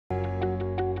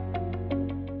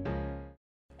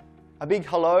A big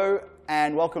hello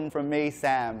and welcome from me,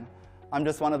 Sam. I'm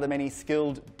just one of the many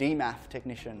skilled DMaF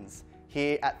technicians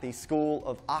here at the School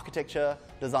of Architecture,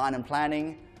 Design and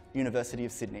Planning, University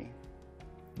of Sydney.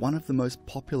 One of the most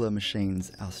popular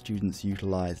machines our students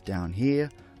utilise down here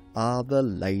are the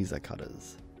laser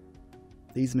cutters.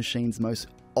 These machines most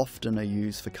often are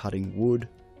used for cutting wood,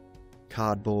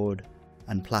 cardboard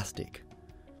and plastic.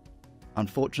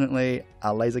 Unfortunately,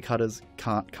 our laser cutters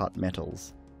can't cut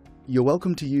metals. You're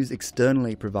welcome to use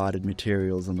externally provided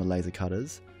materials on the laser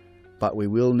cutters, but we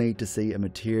will need to see a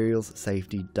materials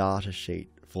safety data sheet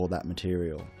for that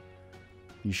material.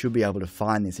 You should be able to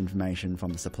find this information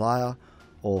from the supplier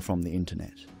or from the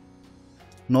internet.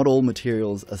 Not all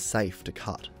materials are safe to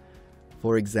cut.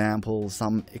 For example,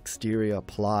 some exterior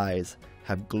plies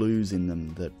have glues in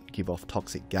them that give off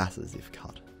toxic gases if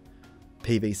cut.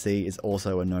 PVC is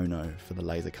also a no-no for the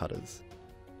laser cutters.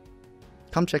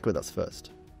 Come check with us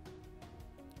first.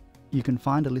 You can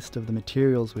find a list of the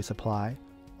materials we supply,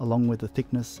 along with the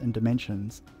thickness and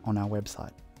dimensions, on our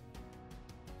website.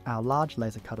 Our large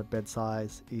laser cutter bed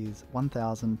size is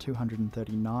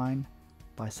 1239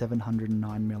 by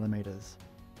 709 millimeters.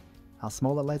 Our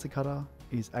smaller laser cutter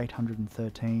is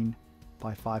 813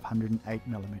 by 508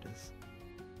 millimeters.